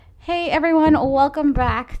Hey everyone, welcome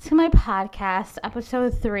back to my podcast,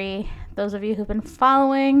 episode 3. Those of you who've been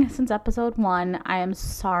following since episode 1, I am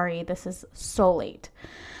sorry this is so late.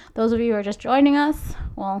 Those of you who are just joining us,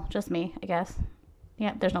 well, just me, I guess.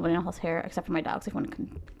 Yeah, there's nobody else here except for my dogs, if you want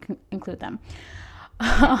to include them.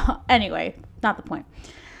 Anyway, not the point.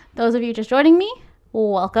 Those of you just joining me,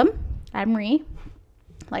 welcome. I'm Ree,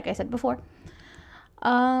 like I said before.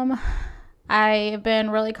 I've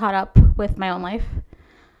been really caught up with my own life.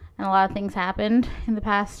 And a lot of things happened in the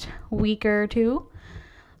past week or two.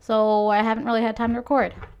 So I haven't really had time to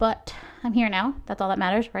record. But I'm here now. That's all that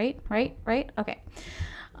matters, right? Okay.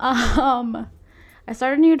 I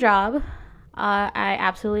started a new job. I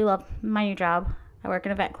absolutely love my new job. I work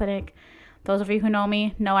in a vet clinic. Those of you who know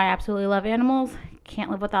me know I absolutely love animals.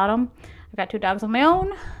 Can't live without them. I've got 2 dogs of my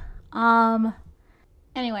own.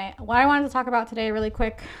 Anyway, what I wanted to talk about today really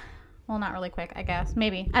quick. Well, not really quick, I guess.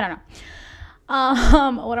 Maybe. I don't know.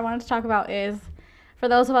 What I wanted to talk about is, for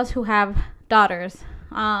those of us who have daughters,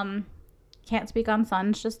 can't speak on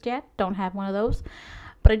sons just yet, don't have one of those,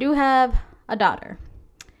 but I do have a daughter.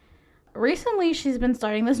 Recently, she's been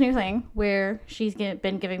starting this new thing where she's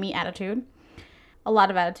been giving me attitude, a lot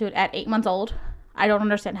of attitude at 8 months old. I don't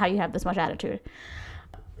understand how you have this much attitude.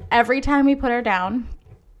 Every time we put her down,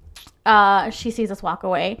 she sees us walk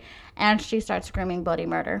away, and she starts screaming bloody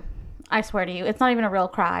murder. I swear to you, it's not even a real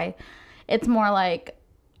cry. It's more like,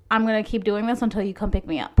 I'm going to keep doing this until you come pick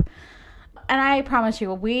me up. And I promise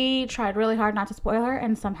you, we tried really hard not to spoil her,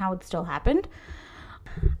 and somehow it still happened.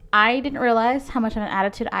 I didn't realize how much of an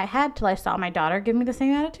attitude I had till I saw my daughter give me the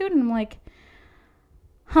same attitude. And I'm like,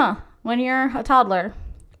 when you're a toddler,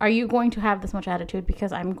 are you going to have this much attitude?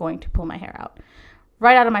 Because I'm going to pull my hair out.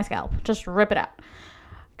 Right out of my scalp. Just rip it out.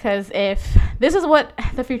 Because if this is what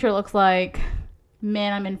the future looks like,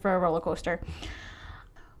 man, I'm in for a roller coaster.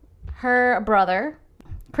 Her brother,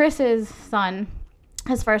 Chris's son,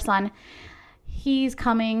 his first son, he's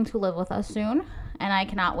coming to live with us soon, and I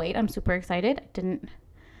cannot wait. I'm super excited. I didn't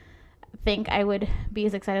think I would be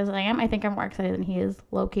as excited as I am. I think I'm more excited than he is,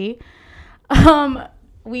 low-key.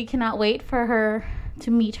 We cannot wait for her to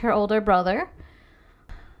meet her older brother.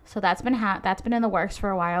 So that's been in the works for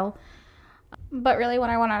a while. But really what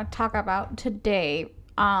I want to talk about today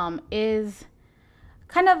is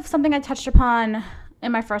kind of something I touched upon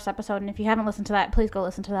in my first episode, and if you haven't listened to that, please go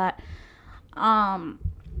listen to that.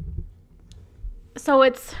 So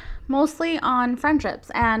it's mostly on friendships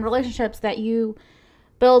and relationships that you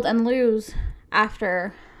build and lose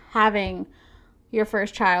after having your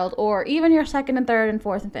first child, or even your second and third and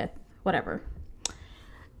fourth and fifth, whatever.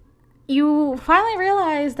 You finally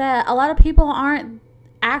realize that a lot of people aren't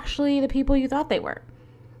actually the people you thought they were.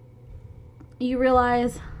 You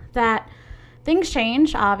realize that things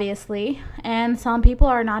change, obviously, and some people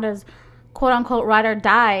are not as quote-unquote ride or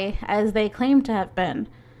die as they claim to have been.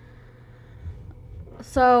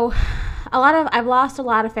 So, I've lost a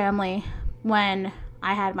lot of family when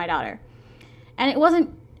I had my daughter. And it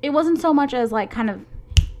wasn't so much as like kind of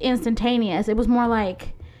instantaneous. It was more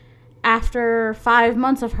like after 5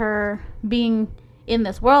 months of her being in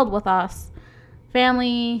this world with us,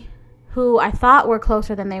 family who I thought were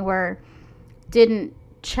closer than they were didn't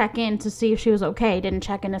check in to see if she was okay, didn't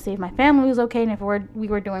check in to see if my family was okay, and if we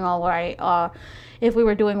were doing all right, if we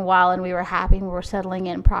were doing well and we were happy and we were settling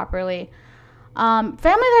in properly. Family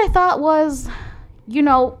that I thought was,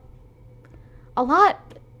 a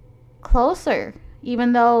lot closer,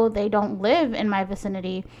 even though they don't live in my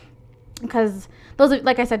vicinity, because those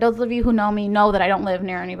of you who know me know that I don't live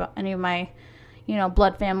near any of my,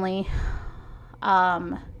 blood family,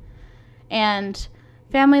 and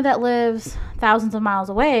family that lives thousands of miles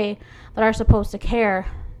away that are supposed to care,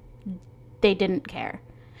 they didn't care.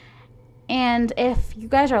 And if you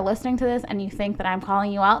guys are listening to this and you think that I'm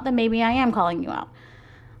calling you out, then maybe I am calling you out.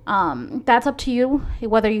 That's up to you,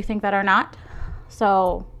 whether you think that or not.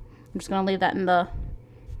 So I'm just going to leave that in the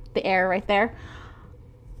air right there.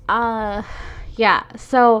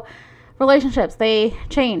 So relationships, they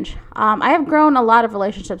change. I have grown a lot of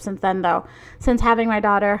relationships since then, though. Since having my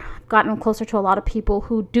daughter, I've gotten closer to a lot of people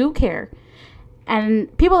who do care.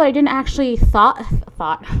 And people that I didn't actually people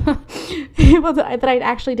that I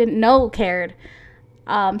actually didn't know cared,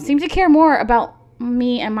 seem to care more about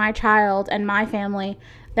me and my child and my family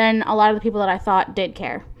than a lot of the people that I thought did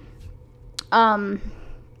care. And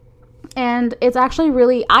it's actually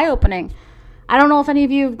really eye-opening. I don't know if any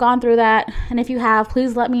of you have gone through that, and if you have,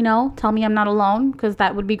 please let me know. Tell me I'm not alone, because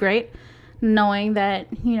that would be great, knowing that,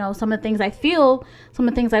 some of the things I feel, some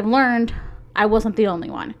of the things I've learned, I wasn't the only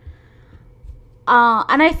one.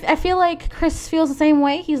 And I feel like Chris feels the same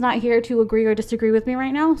way. He's not here to agree or disagree with me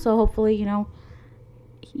right now, so hopefully,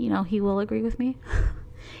 he will agree with me.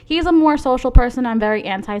 He's a more social person. I'm very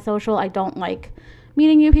antisocial. I don't like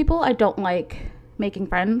meeting new people. I don't like making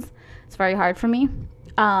friends. It's very hard for me.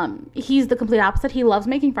 He's the complete opposite. He loves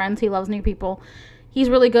making friends. He loves new people. He's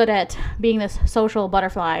really good at being this social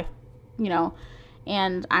butterfly,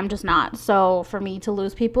 and I'm just not. So for me to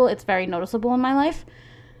lose people, it's very noticeable in my life.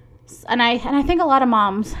 And I think a lot of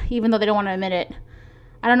moms, even though they don't want to admit it,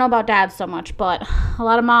 I don't know about dads so much, but a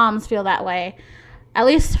lot of moms feel that way. At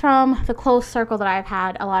least from the close circle that I've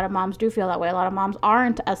had, a lot of moms do feel that way. A lot of moms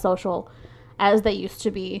aren't as social as they used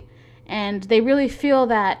to be. And they really feel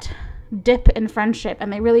that dip in friendship,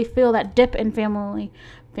 and they really feel that dip in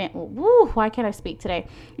why can't I speak today?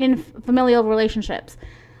 In familial relationships.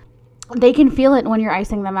 They can feel it when you're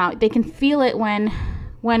icing them out. They can feel it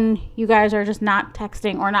when you guys are just not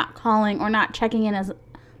texting or not calling or not checking in as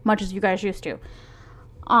much as you guys used to.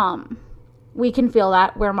 We can feel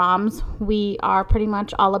that. We're moms. We are pretty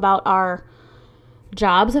much all about our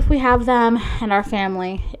jobs if we have them, and our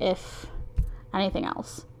family if anything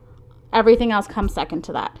else. Everything else comes second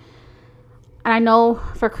to that. And I know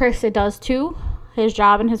for Chris it does too. His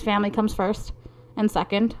job and his family comes first and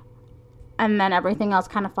second, and then everything else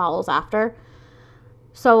kind of follows after.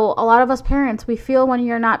 So a lot of us parents, we feel when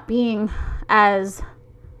you're not being as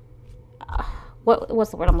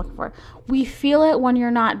what's the word I'm looking for? We feel it when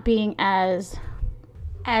you're not being as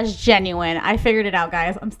genuine. I figured it out,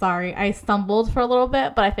 guys. I'm sorry. I stumbled for a little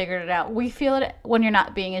bit, but I figured it out. We feel it when you're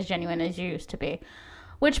not being as genuine as you used to be,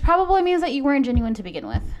 which probably means that you weren't genuine to begin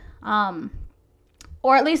with.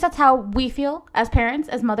 Or at least that's how we feel as parents,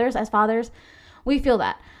 as mothers, as fathers. We feel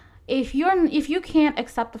that. If you can't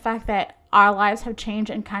accept the fact that our lives have changed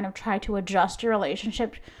and kind of try to adjust your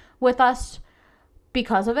relationship with us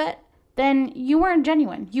because of it, then you weren't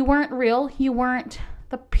genuine. You weren't real. You weren't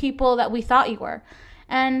the people that we thought you were.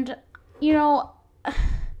 And, okay,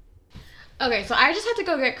 so I just had to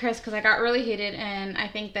go get Chris because I got really heated, and I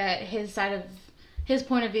think that his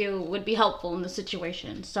point of view would be helpful in the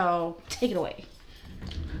situation. So take it away.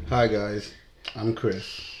 Hi, guys. I'm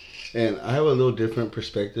Chris. And I have a little different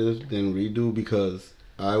perspective than Reed do because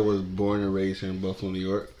I was born and raised here in Buffalo, New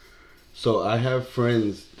York. So I have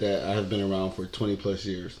friends that I have been around for 20 plus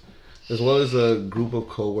years, as well as a group of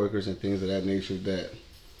coworkers and things of that nature that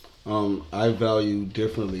I value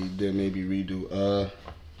differently than maybe Reed do.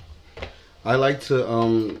 I like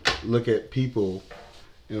to look at people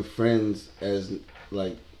and friends as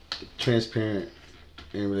like transparent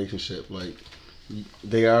in relationship. Like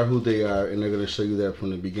they are who they are, and they're gonna show you that from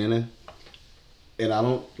the beginning. And I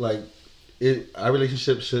don't like it. Our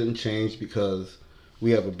relationship shouldn't change because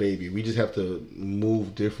we have a baby. We just have to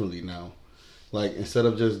move differently now. Like instead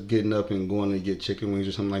of just getting up and going to get chicken wings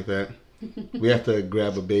or something like that, we have to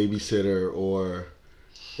grab a babysitter or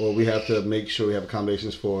we have to make sure we have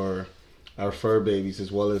accommodations for our fur babies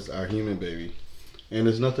as well as our human baby. And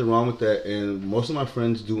there's nothing wrong with that. And most of my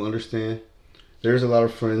friends do understand. There's a lot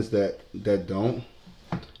of friends that don't.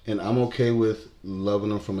 And I'm okay with loving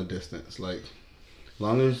them from a distance. Like, as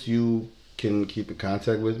long as you can keep in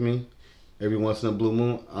contact with me every once in a blue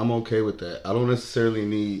moon, I'm okay with that. I don't necessarily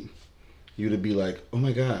need you to be like, oh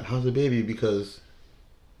my God, how's the baby? Because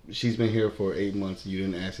she's been here for 8 months and you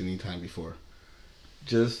didn't ask any time before.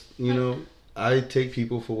 Just, I take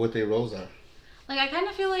people for what their roles are. Like, I kind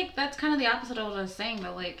of feel like that's kind of the opposite of what I was saying,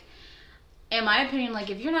 though. Like, in my opinion, like,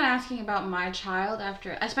 if you're not asking about my child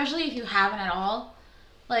after, especially if you haven't at all,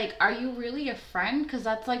 like, are you really a friend? Because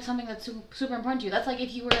that's, like, something that's super important to you. That's like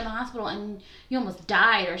if you were in the hospital and you almost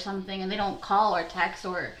died or something and they don't call or text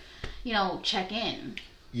or, check in.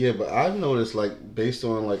 Yeah, but I've noticed, like, based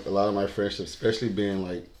on, like, a lot of my friendships, especially being,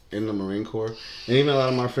 like, in the Marine Corps, and even a lot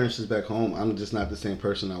of my friendships back home, I'm just not the same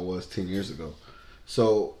person I was 10 years ago.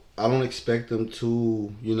 So I don't expect them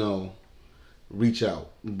to, reach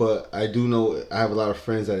out. But I do know I have a lot of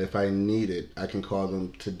friends that if I need it, I can call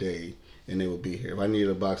them today and they will be here. If I need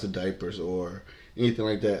a box of diapers or anything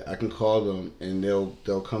like that, I can call them and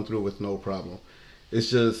they'll come through with no problem. It's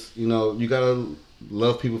just, you gotta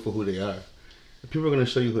love people for who they are. People are gonna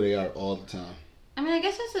show you who they are all the time. I mean, I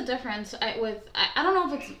guess that's the difference I don't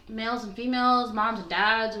know if it's males and females, moms and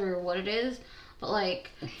dads, or what it is. But, like,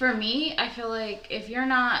 for me, I feel like if you're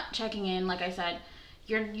not checking in, like I said,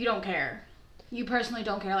 you don't care. You personally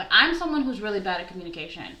don't care. Like, I'm someone who's really bad at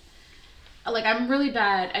communication. Like, I'm really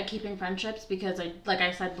bad at keeping friendships because, like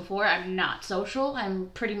I said before, I'm not social. I'm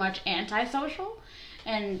pretty much antisocial.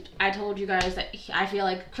 And I told you guys that I feel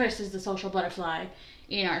like Chris is the social butterfly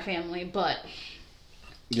in our family, but...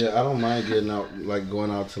 Yeah, I don't mind getting out, like, going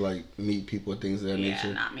out to, like, meet people and things of that nature.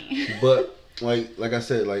 Yeah, not me. But... Like I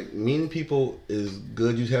said, like meeting people is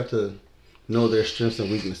good. You have to know their strengths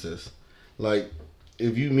and weaknesses. Like,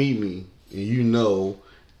 if you meet me and you know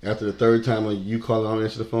after the third time when you call and I don't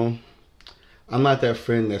answer the phone, I'm not that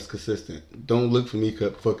friend that's consistent. Don't look for me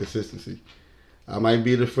for consistency. I might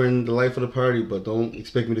be the friend, the life of the party, but don't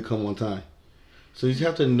expect me to come on time. So you just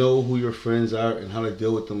have to know who your friends are and how to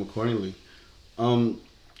deal with them accordingly. One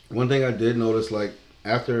thing I did notice, like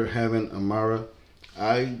after having Amara,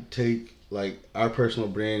 I take like our personal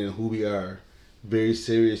brand and who we are very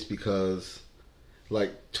serious because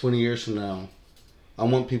like 20 years from now, I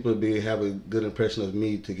want people to have a good impression of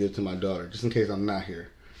me to give to my daughter, just in case I'm not here,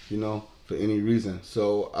 for any reason.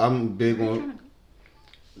 So I'm big on.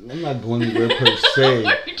 I'm not going anywhere per se,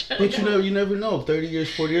 but you never know. 30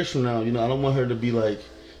 years, 40 years from now, I don't want her to be like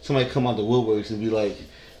somebody come out the woodworks and be like,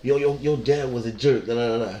 yo, your dad was a jerk, da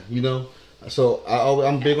da da, So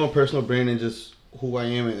I'm big on personal brand and just who I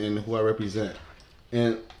am and who I represent,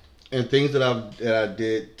 and things that I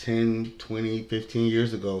did 10, 20, 15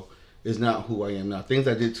 years ago is not who I am now. Things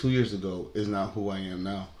I did 2 years ago is not who I am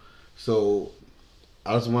now. So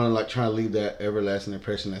I just want to like try to leave that everlasting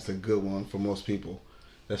impression that's a good one for most people.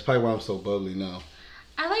 That's probably why I'm so bubbly now.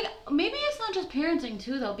 Maybe it's not just parenting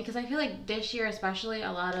too though, because I feel like this year especially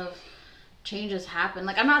a lot of changes happen.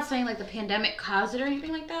 Like I'm not saying like the pandemic caused it or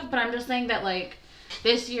anything like that, but I'm just saying that like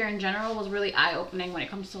this year in general was really eye-opening when it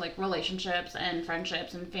comes to like relationships and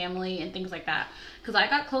friendships and family and things like that. Because I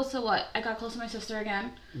got close to my sister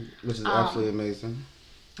again. Which is absolutely amazing.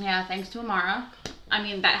 Yeah, thanks to Amara. I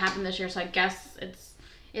mean, that happened this year, so I guess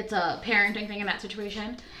it's a parenting thing in that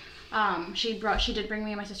situation. She did bring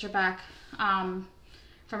me and my sister back from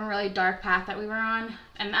a really dark path that we were on.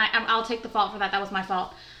 And I'll take the fault for that. That was my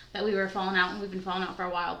fault that we were falling out, and we've been falling out for a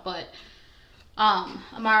while. But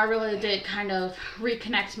Amara really did kind of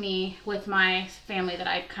reconnect me with my family that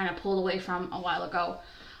I kind of pulled away from a while ago.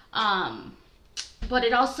 But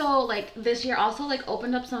it also, like, this year also, like,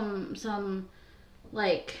 opened up some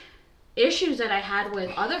like, issues that I had with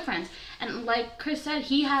other friends. And like Chris said,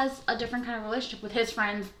 he has a different kind of relationship with his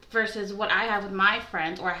friends versus what I have with my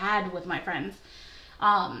friends or had with my friends.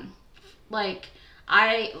 Like,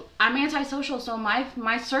 I'm antisocial, so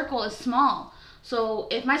my circle is small. So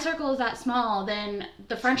if my circle is that small, then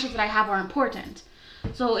the friendships that I have are important.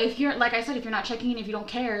 So if you're, like I said, if you're not checking in, if you don't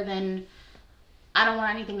care, then I don't want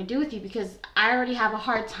anything to do with you because I already have a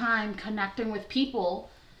hard time connecting with people.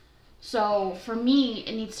 So for me,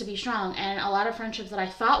 it needs to be strong. And a lot of friendships that I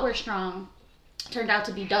thought were strong turned out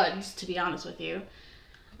to be duds, to be honest with you.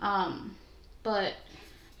 But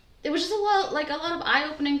it was just a lot of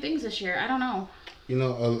eye-opening things this year. I don't know.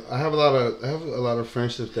 I have a lot of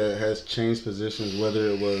friendships that has changed positions, whether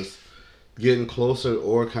it was getting closer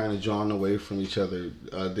or kind of drawn away from each other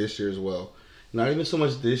this year as well. Not even so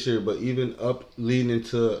much this year, but even up leading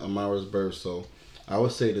into Amara's birth. So I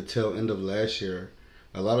would say the tail end of last year,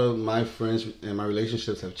 a lot of my friends and my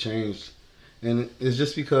relationships have changed. And it's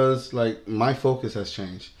just because, like, my focus has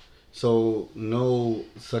changed. So, no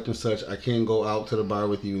such and such, I can't go out to the bar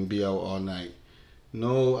with you and be out all night.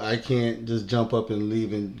 No, I can't just jump up and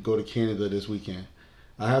leave and go to Canada this weekend.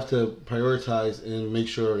 I have to prioritize and make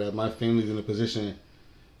sure that my family's in a position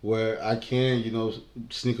where I can,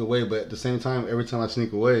 sneak away. But at the same time, every time I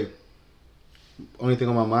sneak away, only thing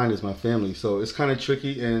on my mind is my family. So it's kind of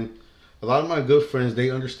tricky, and a lot of my good friends, they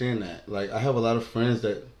understand that. Like, I have a lot of friends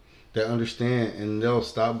that understand, and they'll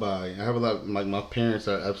stop by. I have a lot, like, my parents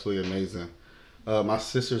are absolutely amazing. My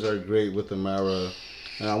sisters are great with Amara.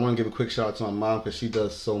 And I want to give a quick shout out to my mom because she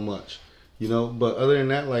does so much, But other than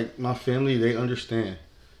that, like, my family, they understand,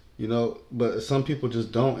 But some people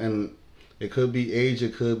just don't. And it could be age,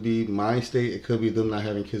 it could be mind state, it could be them not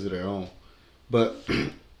having kids of their own. But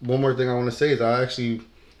one more thing I want to say is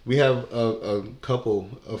we have a couple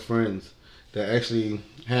of friends that actually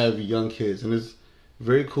have young kids. And it's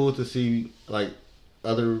very cool to see, like,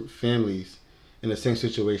 other families in the same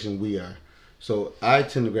situation we are. So I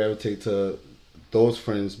tend to gravitate to those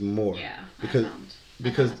friends more. Yeah,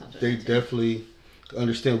 because they definitely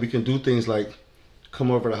understand we can do things like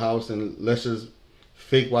come over to the house and let's just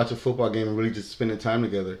fake watch a football game and really just spending time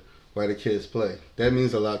together while the kids play. That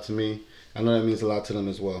means a lot to me. I know that means a lot to them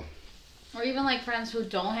as well. Or even like friends who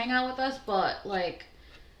don't hang out with us, but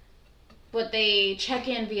they check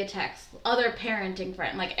in via text. Other parenting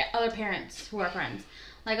friends, like other parents who are friends.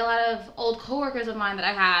 Like a lot of old coworkers of mine that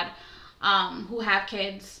I had who have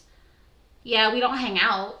kids. Yeah, we don't hang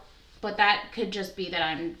out, but that could just be that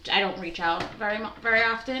I don't reach out very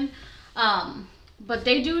often. But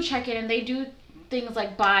they do check in and they do things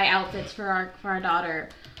like buy outfits for our daughter,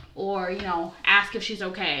 or ask if she's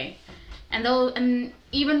okay. And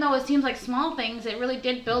even though it seems like small things, it really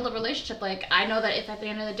did build a relationship. Like, I know that if at the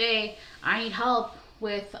end of the day I need help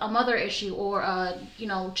with a mother issue or a,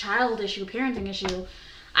 child issue, parenting issue,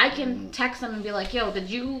 I can text them and be like, yo, did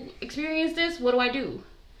you experience this? What do I do?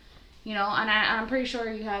 And I'm pretty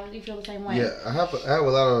sure you feel the same way. Yeah, I have a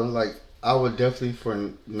lot of, like, I would definitely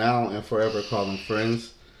for now and forever call them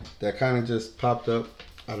friends that kind of just popped up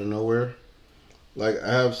out of nowhere. Like,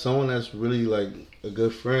 I have someone that's really, like, a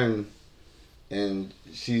good friend, and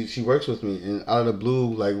she works with me, and out of the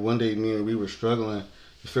blue, like, one day me and we were struggling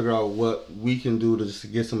to figure out what we can do to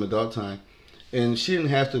just get some adult time. And she didn't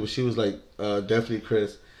have to, but she was like, definitely,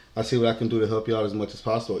 Chris, I see what I can do to help you out as much as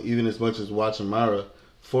possible, even as much as watching Mara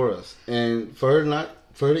for us. And for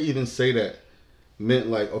her to even say that meant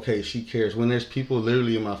like, okay, she cares. When there's people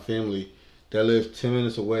literally in my family that live 10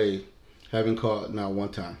 minutes away, haven't called not one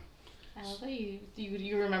time. I love that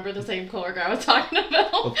you remember the same coworker I was talking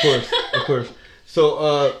about. Of course.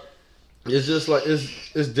 So it's just like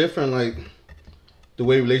it's different, like the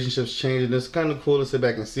way relationships change, and it's kind of cool to sit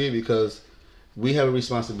back and see it because we have a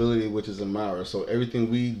responsibility, which is Amara. So everything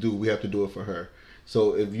we do, we have to do it for her.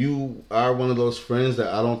 So if you are one of those friends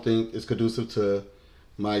that I don't think is conducive to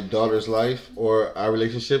my daughter's life or our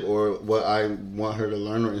relationship or what I want her to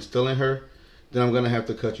learn or instill in her, then I'm going to have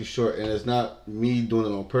to cut you short. And it's not me doing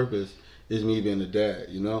it on purpose. It's me being a dad,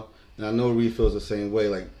 And I know Reed feels the same way.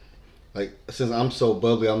 Like since I'm so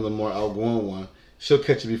bubbly, I'm the more outgoing one. She'll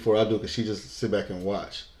catch it before I do because she just sit back and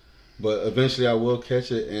watch. But eventually I will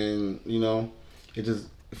catch it, and,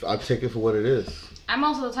 I take it for what it is. I'm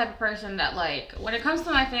also the type of person that, like, when it comes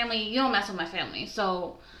to my family, you don't mess with my family.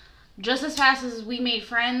 So just as fast as we made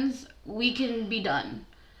friends, we can be done.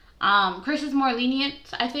 Chris is more lenient,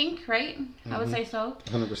 I think, right? Mm-hmm. I would say so.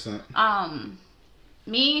 100%.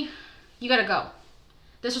 Me, you gotta go.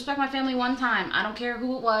 Disrespect my family one time. I don't care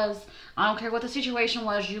who it was. I don't care what the situation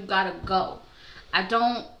was. You gotta go. I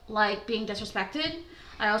don't like being disrespected.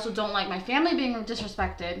 I also don't like my family being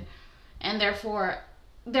disrespected. And therefore,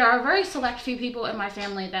 there are very select few people in my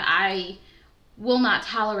family that I will not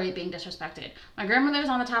tolerate being disrespected. My grandmother's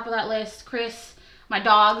on the top of that list. Chris, my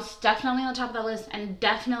dog's definitely on the top of that list. And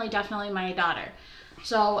definitely my daughter.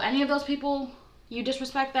 So any of those people, you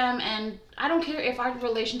disrespect them. And I don't care if our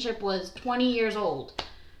relationship was 20 years old.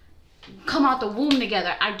 Come out the womb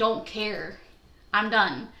together. I don't care. I'm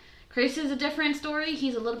done. Chris is a different story.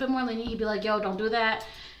 He's a little bit more lenient. He'd be like, yo, don't do that.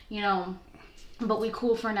 But we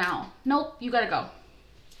cool for now. Nope, you gotta go.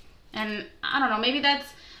 And I don't know, maybe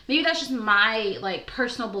that's just my, like,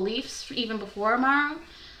 personal beliefs even before Amara.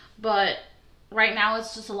 But right now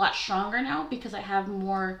it's just a lot stronger now because I have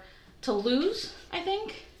more to lose, I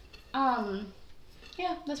think.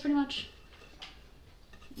 Yeah, that's pretty much.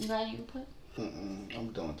 Is that you put?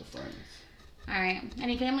 I'm done with the friends. Alright.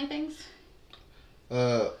 Any family things?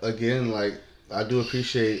 Again, like, I do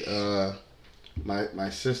appreciate my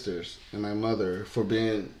sisters and my mother for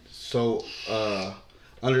being so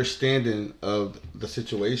understanding of the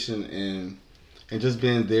situation and just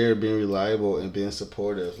being there, being reliable and being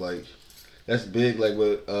supportive. Like, that's big. Like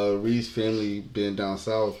with Reed's family being down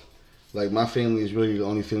south, like my family is really the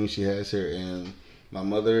only family she has here, and my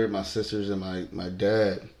mother, my sisters, and my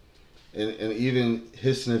dad, and even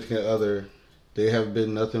his significant other, they have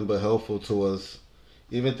been nothing but helpful to us.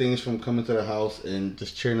 Even things from coming to the house and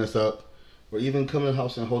just cheering us up, or even coming to the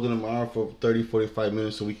house and holding them arm for 30, 45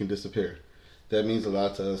 minutes so we can disappear. That means a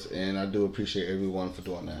lot to us, and I do appreciate everyone for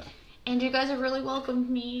doing that. And you guys have really welcomed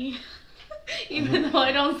me, even though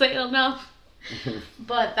I don't say it enough.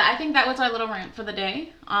 But I think that was our little rant for the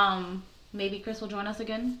day. Maybe Chris will join us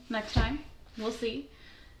again next time. We'll see.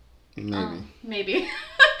 Maybe.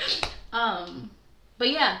 But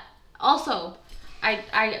yeah, also,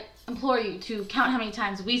 I implore you to count how many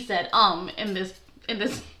times we said in this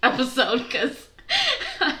episode, because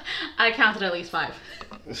I counted at least 5.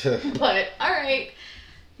 But alright,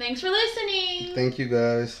 thanks for listening. Thank you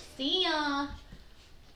guys. See